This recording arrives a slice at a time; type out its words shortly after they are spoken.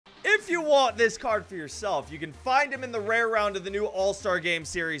if you want this card for yourself, you can find him in the rare round of the new All-Star Game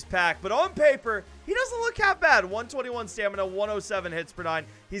Series pack. But on paper, he doesn't look half bad. 121 stamina, 107 hits per 9.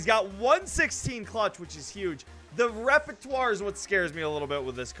 He's got 116 clutch, which is huge. The repertoire is what scares me a little bit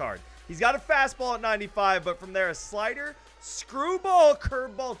with this card. He's got a fastball at 95, but from there, a slider, screwball,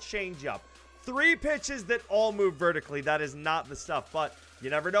 curveball, changeup. 3 pitches that all move vertically. That is not the stuff, but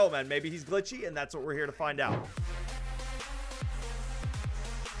you never know, man. Maybe he's glitchy, and that's what we're here to find out.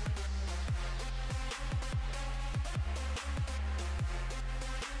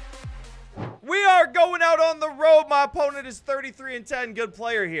 We are going out on the road. My opponent is 33-10. Good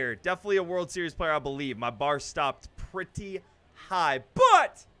player here. Definitely a World Series player, I believe. My bar stopped pretty high,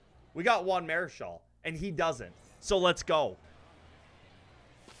 but we got Juan Marichal, and he doesn't. So let's go.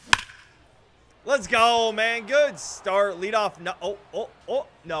 Let's go, man. Good start. Lead off. No,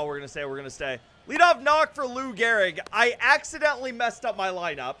 no, we're going to stay. Lead off knock for Lou Gehrig. I accidentally messed up my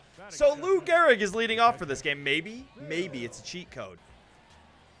lineup. So Lou Gehrig is leading off for this game. Maybe it's a cheat code.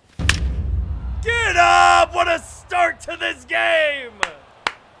 Get up! What a start to this game!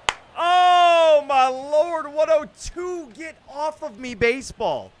 Oh, my Lord. 102. Get off of me,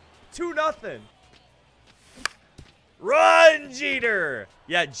 baseball. 2-0. Run, Jeter!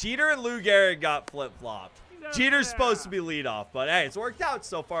 Yeah, Jeter and Lou Gehrig got flip-flopped. Jeter's supposed to be leadoff, but hey, it's worked out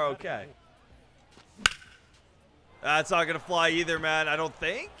so far okay. That's not going to fly either, man. I don't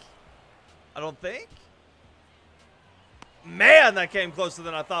think. Man, that came closer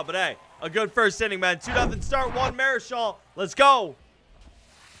than I thought, but hey, a good first inning, man. 2-0 start, Juan Marichal. Let's go.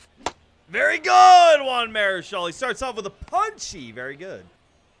 Very good, Juan Marichal. He starts off with a punchy. Very good.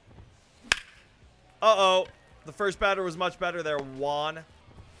 Uh-oh. The first batter was much better there, Juan.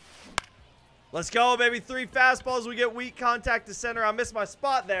 Let's go, baby. 3 fastballs. We get weak contact to center. I missed my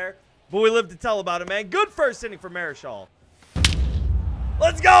spot there, but we live to tell about it, man. Good first inning for Marichal.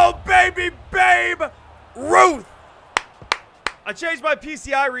 Let's go, baby, Babe Ruth. I changed my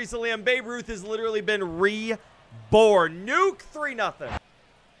PCI recently, and Babe Ruth has literally been reborn. Nuke, 3-0.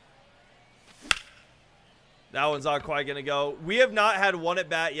 That one's not quite going to go. We have not had one at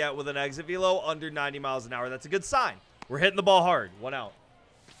bat yet with an exit velo under 90 miles an hour. That's a good sign. We're hitting the ball hard. 1 out.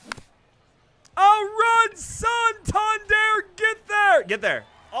 Oh, run, Santander. Get there. Get there.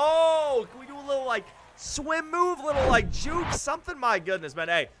 Oh, can we do a little, like, swim move? A little, like, juke? Something? My goodness, man.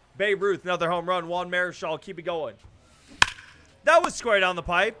 Hey, Babe Ruth, another home run. Juan Marichal, keep it going. That was square down the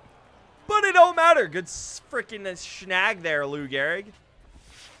pipe. But it don't matter. Good freaking snag there, Lou Gehrig.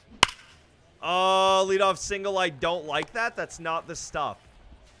 Oh, leadoff single. I don't like that. That's not the stuff.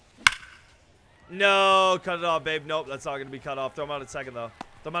 No, cut it off, babe. Nope, that's not going to be cut off. Throw him out at second, though.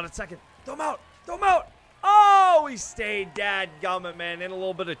 Throw him out at second. Throw him out. Throw him out. Oh, he stayed dadgummit, man. In a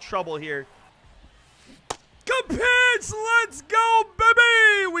little bit of trouble here. Good pitch. Let's go,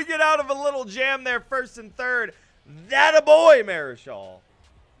 baby. We get out of a little jam there, first and third. That a boy, Marichal.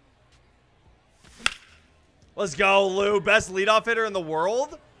 Let's go, Lou. Best leadoff hitter in the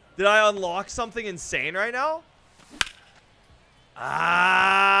world. Did I unlock something insane right now?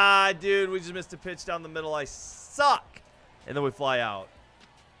 Ah, dude, we just missed a pitch down the middle. I suck. And then we fly out.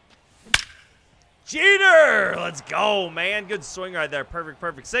 Jeter! Let's go, man. Good swing right there.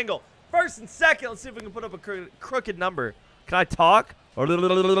 Perfect single. First and second. Let's see if we can put up a crooked number. Can I talk?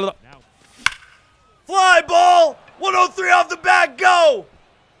 Fly ball! 103 off the bat. Go!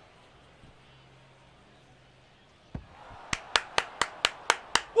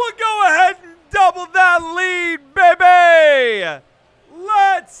 We'll go ahead and double that lead, baby!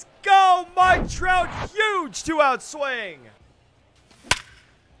 Let's go, Mike Trout. Huge 2-out swing.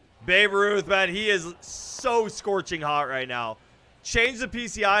 Babe Ruth, man, he is so scorching hot right now. Change the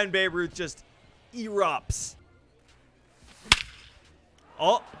PCI and Babe Ruth just erupts.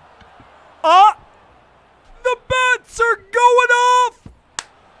 Oh. Oh! The bats are going off!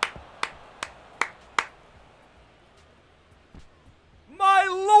 My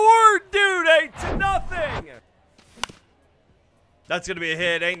Lord, dude, 8-0. That's going to be a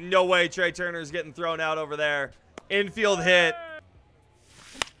hit. Ain't no way Trey Turner's getting thrown out over there. Infield hit.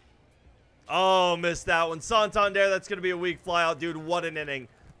 Oh, missed that one. Santander, that's going to be a weak fly out, dude. What an inning.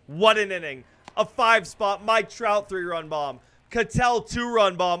 What an inning. A 5-spot. Mike Trout, 3-run bomb. Cattell,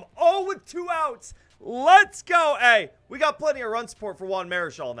 2-run bomb. Oh, with 2 outs. Let's go. Hey, we got plenty of run support for Juan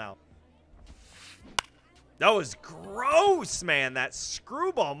Marichal now. That was gross, man. That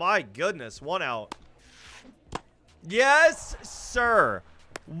screwball. My goodness. 1 out. Yes, sir.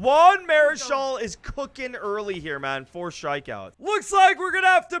 Juan Marichal is cooking early here, man. 4 strikeouts. Looks like we're going to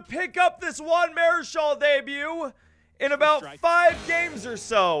have to pick up this Juan Marichal debut in about 5 games or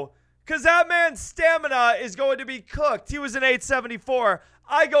so, because that man's stamina is going to be cooked. He was an 874.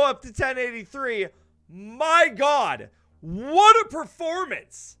 I go up to 1083. My God, what a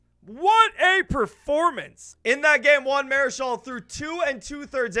performance. What a performance. In that game, Juan Marichal threw 2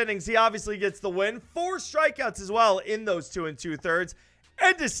 2/3 innings. He obviously gets the win. 4 strikeouts as well in those 2 2/3.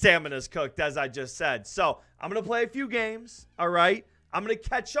 And his stamina's cooked, as I just said. So, I'm going to play a few games, all right? I'm going to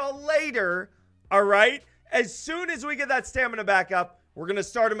catch y'all later, all right? As soon as we get that stamina back up, we're going to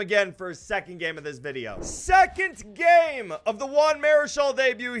start him again for his second game of this video. Second game of the Juan Marichal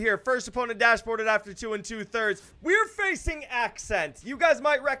debut here. First opponent dashboarded after 2 2/3. We're facing Accent. You guys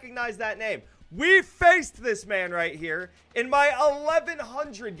might recognize that name. We faced this man right here in my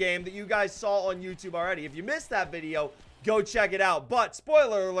 1100 game that you guys saw on YouTube already. If you missed that video, go check it out. But,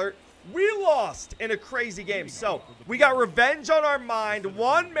 spoiler alert, we lost in a crazy game. So, we got revenge on our mind.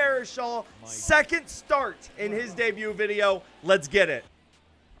 Juan Marichal, second start in his debut video. Let's get it.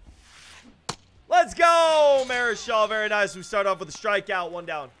 Let's go, Marichal. Very nice. We start off with a strikeout. 1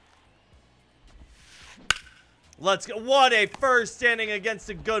 down. Let's go. What a first inning against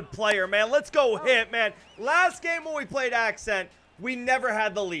a good player, man. Let's go hit, man. Last game when we played Accent, we never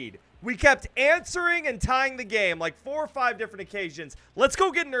had the lead. We kept answering and tying the game like 4 or 5 different occasions. Let's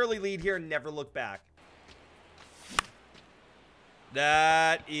go get an early lead here and never look back.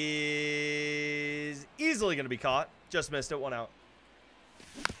 That is easily going to be caught. Just missed it. 1 out.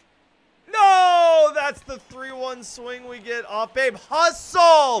 No! That's the 3-1 swing we get off. Babe,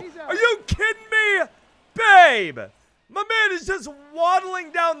 hustle! Are you kidding me? Babe! My man is just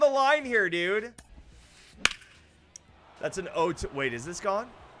waddling down the line here, dude. That's an 0-2. Wait, is this gone?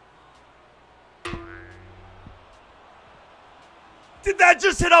 Did that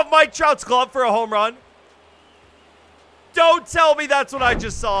just hit off Mike Trout's glove for a home run? Don't tell me that's what I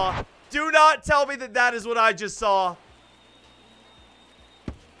just saw. Do not tell me that that is what I just saw.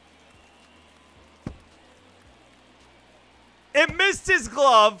 It missed his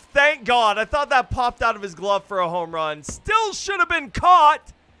glove. Thank God. I thought that popped out of his glove for a home run. Still should have been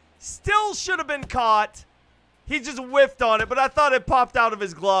caught. Still should have been caught. He just whiffed on it, but I thought it popped out of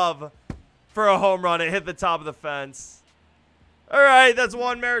his glove for a home run. It hit the top of the fence. All right, that's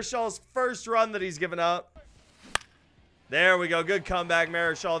Juan Marichal's first run that he's given up. There we go. Good comeback,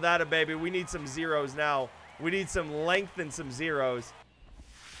 Marichal. That a baby. We need some zeros now. We need some length and some zeros.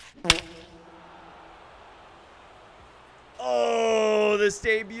 Oh, this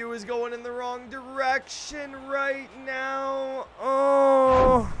debut is going in the wrong direction right now.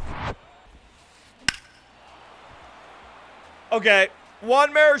 Oh. Okay.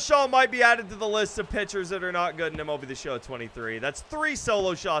 Juan Marichal might be added to the list of pitchers that are not good in MLB The Show 23. That's 3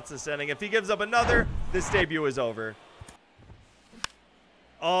 solo shots this inning. If he gives up another, this debut is over.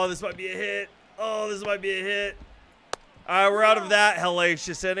 Oh, this might be a hit. Oh, this might be a hit. All right, we're out of that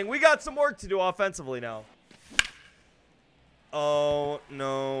hellacious inning. We got some work to do offensively now. Oh,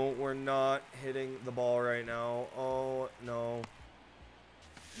 no. We're not hitting the ball right now. Oh, no.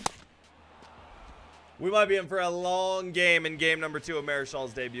 We might be in for a long game in game number 2 of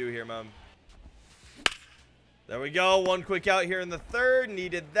Marichal's debut here, man. There we go. 1 quick out here in the 3rd.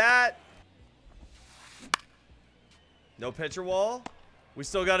 Needed that. No pitcher wall. We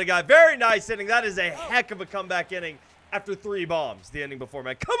still got a guy. Very nice inning. That is a heck of a comeback inning after 3 bombs the inning before,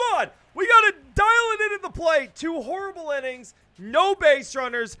 man. Come on. We got to dial it in at the plate. 2 horrible innings. No base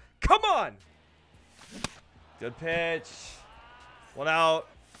runners. Come on. Good pitch. 1 out.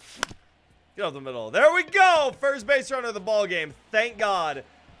 Get off the middle. There we go. First base runner of the ball game. Thank God.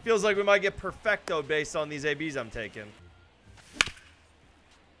 Feels like we might get perfecto based on these ABs I'm taking.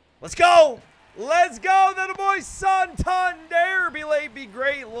 Let's go. Let's go. That a boy Santander. Be late, be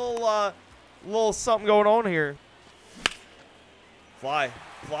great. Little something going on here. Fly,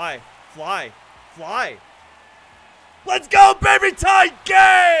 fly, fly, fly. Let's go, baby. Tight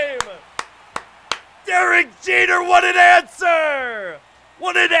game. Derek Jeter, what an answer.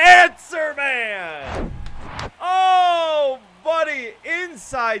 What an answer, man. Oh, buddy.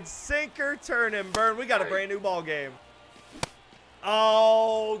 Inside sinker, turn and burn. We got a brand new ball game.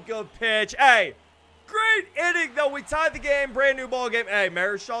 Oh, good pitch. Hey, great inning, though. We tied the game. Brand new ball game. Hey,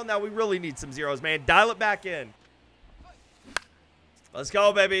 Marichal, now we really need some zeros, man. Dial it back in. Let's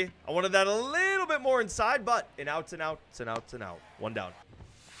go, baby. I wanted that a little bit more inside, but an outs and outs and outs and out. 1 down.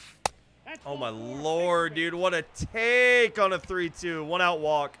 Oh, my Lord, dude. What a take on a 3-2. 1 out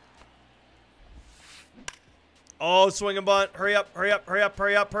walk. Oh, swing and bunt. Hurry up, hurry up, hurry up,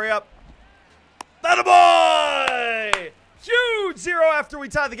 hurry up, hurry up. That a boy! Huge 0 after we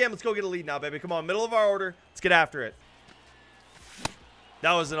tie the game. Let's go get a lead now, baby. Come on, middle of our order. Let's get after it.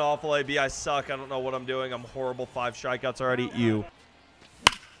 That was an awful AB. I suck. I don't know what I'm doing. I'm horrible. 5 strikeouts already. You.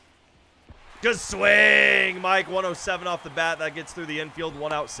 Good swing, Mike. 107 off the bat. That gets through the infield.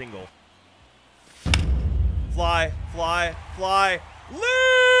 1 out single. Fly, fly, fly.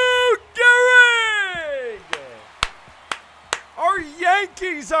 Lou Gehrig! Our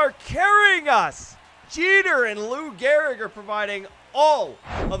Yankees are carrying us. Jeter and Lou Gehrig are providing all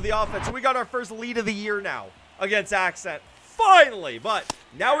of the offense. We got our first lead of the year now against Accent. Finally, but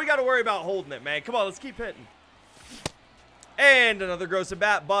now we got to worry about holding it, man. Come on, let's keep hitting. And another gross at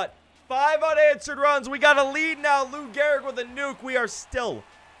bat, but 5 unanswered runs. We got a lead now. Lou Gehrig with a nuke. We are still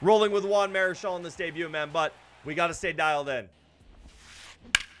rolling with Juan Marichal in this debut, man, but we got to stay dialed in.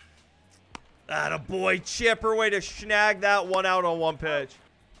 Attaboy, chipper. Way to snag that 1 out on 1 pitch.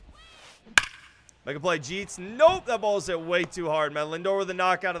 Make a play, Jeets. Nope, that ball's hit way too hard, man. Lindor with a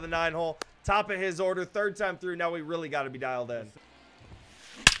knockout of the 9-hole. Top of his order. 3rd time through. Now we really got to be dialed in.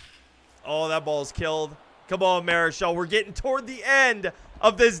 Oh, that ball's killed. Come on, Marichal. We're getting toward the end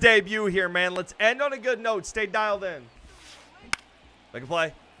of this debut here, man. Let's end on a good note. Stay dialed in. Make a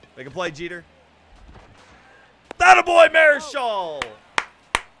play. Make a play, Jeter. Attaboy, Marichal.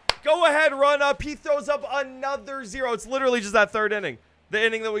 Go ahead, run up. He throws up another 0. It's literally just that 3rd inning. The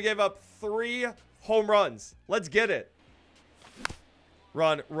inning that we gave up 3 home runs. Let's get it.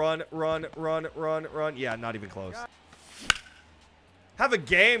 Run, run, run, run, run, run. Yeah, not even close. Have a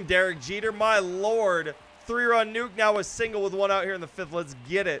game, Derek Jeter. My lord. 3-run nuke. Now a single with 1 out here in the 5th. Let's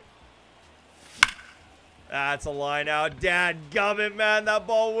get it. That's a line out. Dadgummit, man. That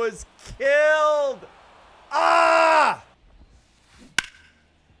ball was killed. Ah!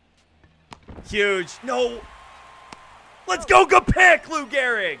 Huge. No. Let's go, good pick, Lou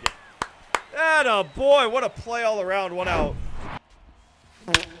Gehrig. Attaboy. What a play all around. 1 out.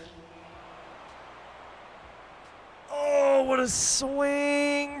 Oh, what a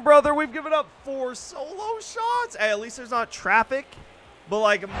swing, brother. We've given up 4 solo shots. Hey, at least there's not traffic. But,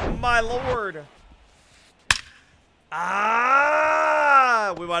 like, my lord.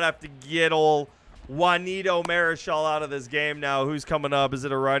 Ah! We might have to get old Juanito Marichal out of this game now. Who's coming up? Is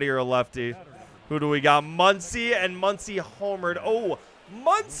it a righty or a lefty? Who do we got? Muncy, and Muncy homered. Oh,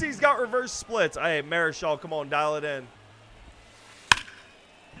 Muncy's got reverse splits. Hey, Marichal, come on, dial it in.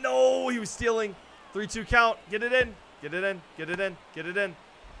 No, he was stealing. 3-2 count. Get it in. Get it in. Get it in. Get it in.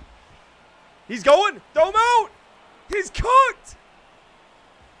 He's going. Throw him out. He's cooked.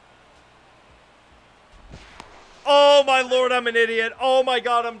 Oh, my lord, I'm an idiot. Oh, my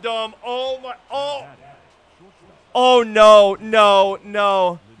God, I'm dumb. Oh, my. Oh. Oh, no, no,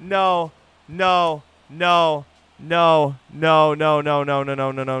 no, no, no, no, no, no, no, no, no, no, no,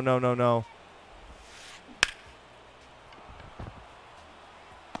 no, no, no, no, no.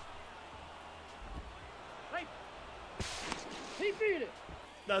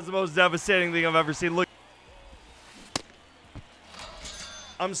 That's the most devastating thing I've ever seen. Look.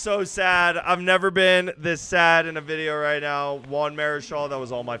 I'm so sad. I've never been this sad in a video right now. Juan Marichal, that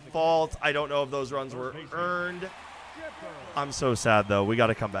was all my fault. I don't know if those runs were earned. I'm so sad, though. We got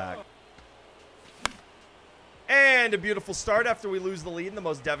to come back. And a beautiful start after we lose the lead in the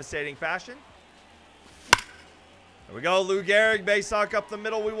most devastating fashion. There we go. Lou Gehrig, base knock up the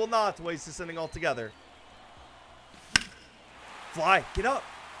middle. We will not waste this inning altogether. Fly. Get up.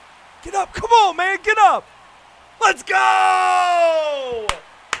 Get up. Come on, man. Get up. Let's go.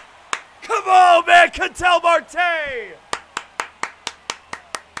 Come on, man. Ketel Marte.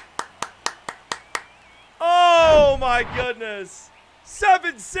 Oh, my goodness.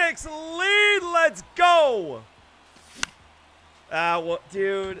 7-6 lead. Let's go. What,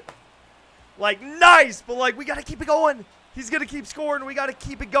 dude? Like, nice, but, like, we got to keep it going. He's going to keep scoring. We got to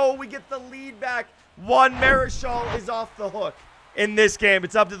keep it going. We get the lead back. Juan Marichal is off the hook in this game.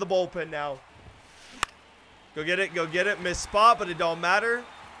 It's up to the bullpen now. Go get it. Go get it. Missed spot, but it don't matter.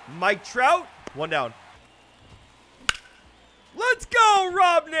 Mike Trout. 1 down. Let's go,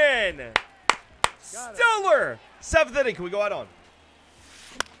 Robnin. Stellar. 7th inning. Can we go out on?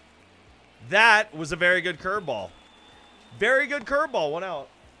 That was a very good curveball. Very good curveball. 1 out.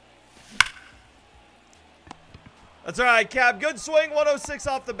 That's all right, Cap. Good swing. 106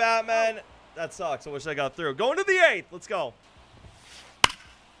 off the bat, man. That sucks. I wish I got through. Going to the 8th. Let's go.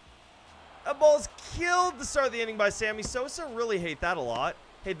 That ball's killed to start the inning by Sammy Sosa. Really hate that a lot.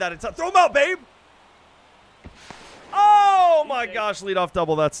 Hate that. It's throw him out, babe. Oh, my gosh. Leadoff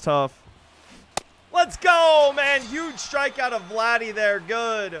double. That's tough. Let's go, man. Huge strikeout of Vladdy there.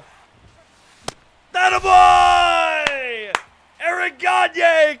 Good. Attaboy! Eric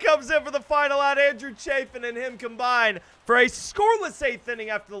Gagne comes in for the final out. Andrew Chafin and him combine for a scoreless 8th inning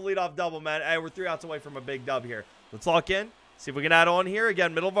after the leadoff double, man. Hey, we're 3 outs away from a big dub here. Let's lock in. See if we can add on here.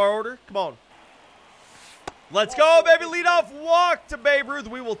 Again, middle of our order. Come on. Let's go, baby. Leadoff walk to Babe Ruth.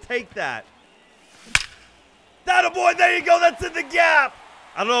 We will take that. That a boy. There you go. That's in the gap.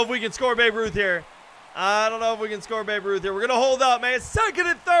 I don't know if we can score Babe Ruth here. We're going to hold up, man. Second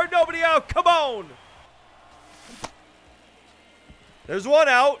and third. Nobody out. Come on. There's one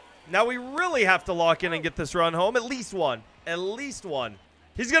out. Now we really have to lock in and get this run home. At least one. At least one.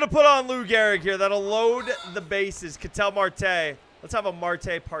 He's going to put on Lou Gehrig here. That'll load the bases. Ketel Marte. Let's have a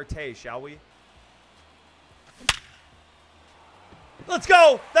Marte partay, shall we? Let's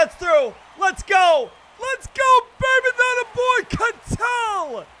go. That's through. Let's go. Let's go, baby. That a boy.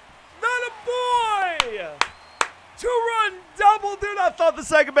 Ketel. That a boy. Two-run double, dude. I thought the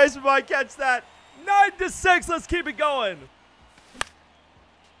second baseman might catch that. 9-6. Let's keep it going.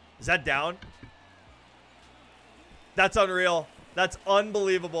 Is that down? That's unreal. That's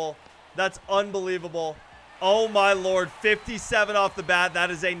unbelievable. That's unbelievable. Oh, my Lord. 57 off the bat. That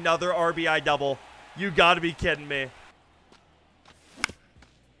is another RBI double. You got to be kidding me.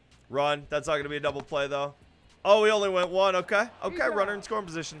 Run. That's not going to be a double play, though. Oh, we only went one. Okay. Okay, runner in scoring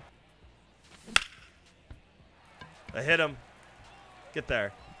position. I hit him. Get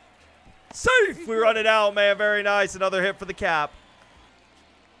there. Safe. We run it out, man. Very nice. Another hit for the cap.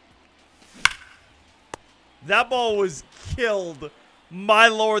 That ball was killed. My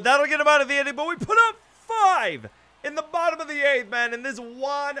Lord. That'll get him out of the inning, but we put up 5 in the bottom of the 8th, man. In this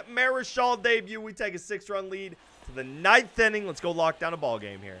Juan Marichal debut, we take a 6-run lead to the 9th inning. Let's go lock down a ball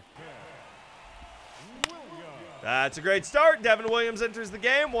game here. That's a great start. Devin Williams enters the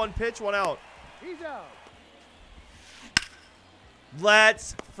game. 1 pitch, 1 out. He's out.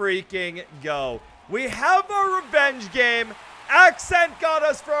 Let's freaking go. We have our revenge game. Accent got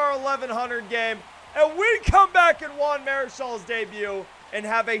us for our 1100 game. And we come back in Juan Marichal's debut and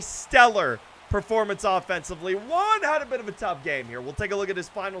have a stellar performance offensively. Juan had a bit of a tough game here. We'll take a look at his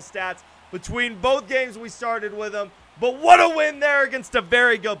final stats between both games we started with him. But what a win there against a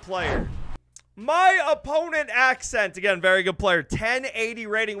very good player. My opponent, Accent, again, very good player, 1080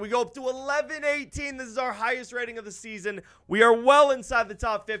 rating. We go up to 1118. This is our highest rating of the season. We are well inside the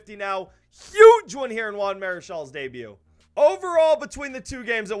top 50 now. Huge one here in Juan Marichal's debut. Overall, between the 2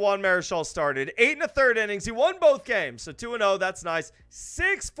 games that Juan Marichal started, 8 1/3 innings. He won both games, so 2-0. That's nice.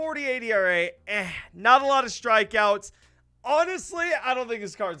 6.48 ERA. Not a lot of strikeouts. Honestly, I don't think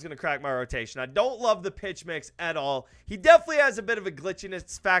this card's going to crack my rotation. I don't love the pitch mix at all. He definitely has a bit of a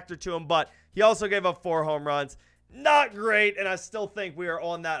glitchiness factor to him, but he also gave up 4 home runs. Not great, and I still think we are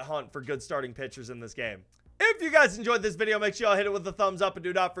on that hunt for good starting pitchers in this game. If you guys enjoyed this video, make sure y'all hit it with a thumbs up, and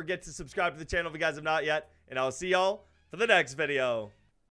do not forget to subscribe to the channel if you guys have not yet, and I'll see y'all for the next video.